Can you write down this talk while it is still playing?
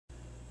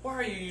Why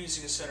are you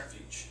using a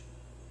centrifuge?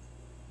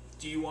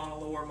 Do you want a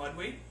lower mud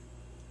weight?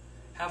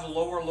 Have a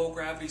lower low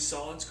gravity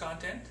solids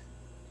content?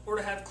 Or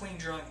to have clean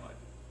drilling mud?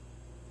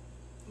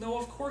 No,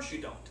 of course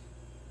you don't.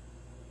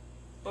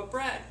 But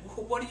Brad,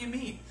 what do you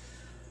mean?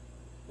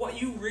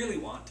 What you really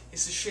want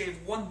is to shave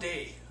 1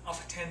 day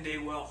off a 10-day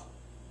well.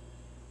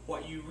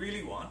 What you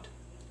really want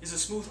is a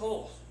smooth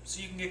hole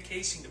so you can get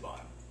casing to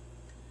bottom.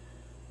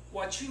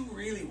 What you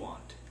really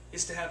want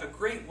is to have a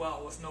great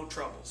well with no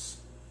troubles.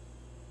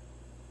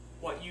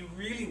 What you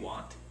really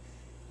want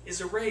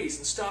is a raise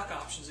and stock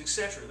options,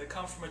 etc. that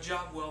come from a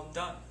job well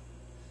done.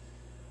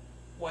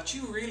 What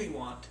you really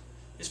want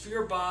is for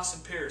your boss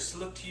and peers to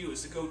look to you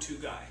as the go-to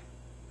guy.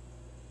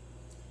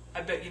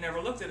 I bet you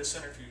never looked at a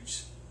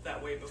centrifuge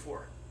that way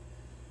before.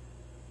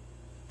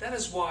 That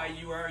is why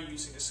you are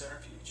using a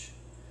centrifuge.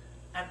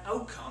 An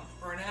outcome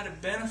or an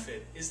added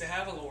benefit is to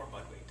have a lower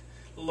mud weight,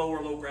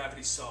 lower low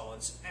gravity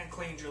solids, and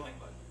clean drilling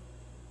mud.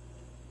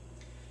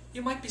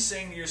 You might be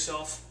saying to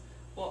yourself,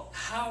 well,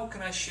 how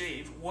can I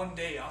shave 1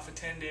 day off a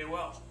 10-day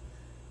well?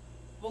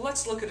 Well,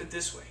 let's look at it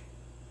this way.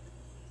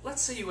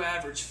 Let's say you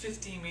average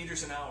 15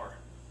 meters an hour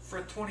for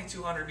a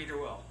 2,200 meter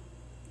well.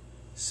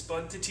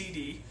 Spud to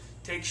TD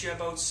takes you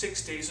about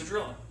 6 days of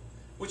drilling,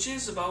 which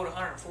is about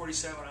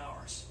 147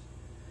 hours.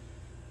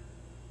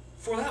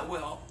 For that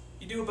well,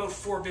 you do about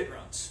 4 bit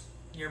runs.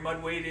 Your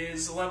mud weight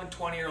is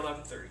 1120 or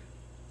 1130.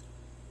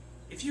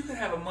 If you could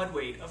have a mud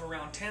weight of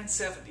around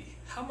 1070,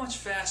 how much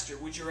faster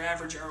would your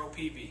average ROP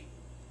be?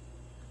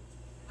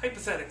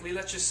 Hypothetically,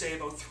 let's just say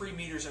about 3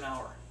 meters an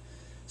hour.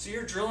 So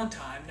your drilling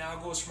time now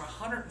goes from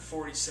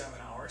 147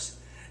 hours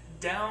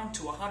down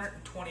to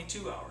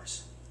 122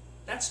 hours.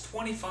 That's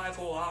 25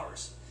 whole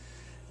hours.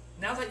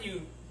 Now that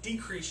you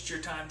decreased your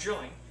time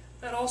drilling,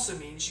 that also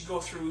means you go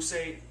through,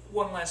 say,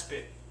 1 less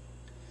bit.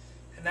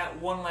 And that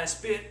 1 less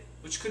bit,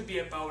 which could be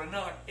about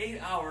another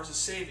 8 hours of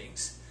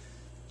savings,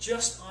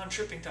 just on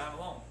tripping time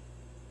alone.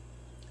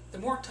 The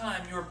more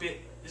time your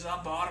bit is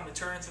on bottom and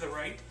turning to the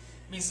right,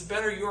 means the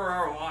better your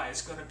ROI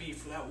is going to be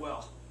for that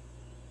well.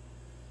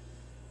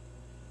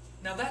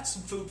 Now that's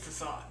some food for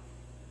thought.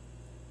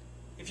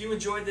 If you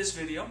enjoyed this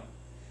video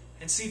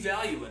and see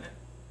value in it,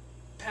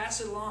 pass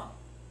it along.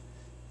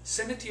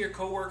 Send it to your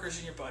coworkers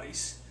and your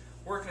buddies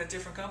working at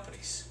different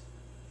companies.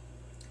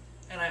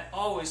 And I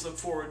always look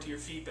forward to your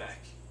feedback.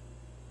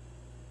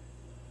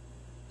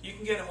 You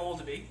can get a hold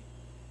of me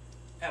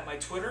at my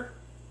Twitter,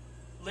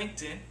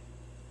 LinkedIn,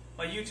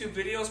 my YouTube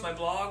videos, my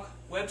blog,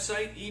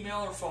 website, email,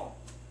 or phone.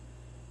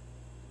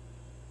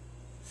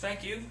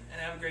 Thank you,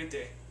 and have a great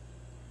day.